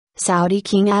Saudi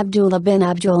King Abdullah bin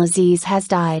Abdulaziz has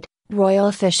died, royal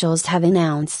officials have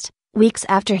announced, weeks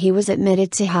after he was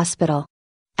admitted to hospital.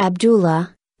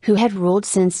 Abdullah, who had ruled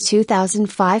since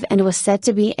 2005 and was said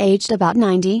to be aged about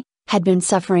 90, had been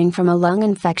suffering from a lung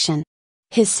infection.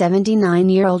 His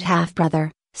 79-year-old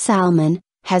half-brother, Salman,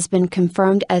 has been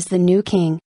confirmed as the new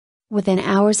king. Within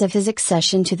hours of his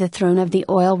accession to the throne of the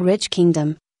oil-rich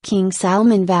kingdom, King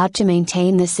Salman vowed to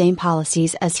maintain the same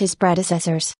policies as his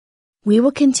predecessors. "We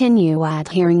will continue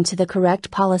adhering to the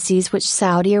correct policies which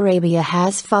Saudi Arabia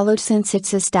has followed since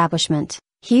its establishment,"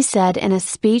 he said in a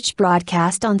speech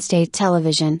broadcast on state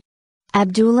television.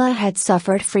 Abdullah had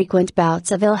suffered frequent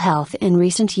bouts of ill health in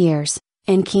recent years,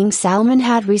 and King Salman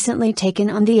had recently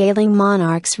taken on the ailing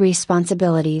monarch's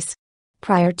responsibilities.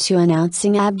 Prior to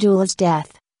announcing Abdullah's death,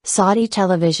 Saudi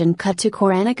television cut to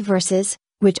Koranic verses,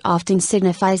 which often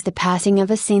signifies the passing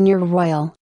of a senior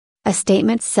royal. A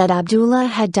statement said Abdullah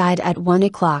had died at 1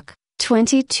 o'clock,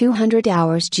 2200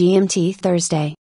 hours GMT Thursday.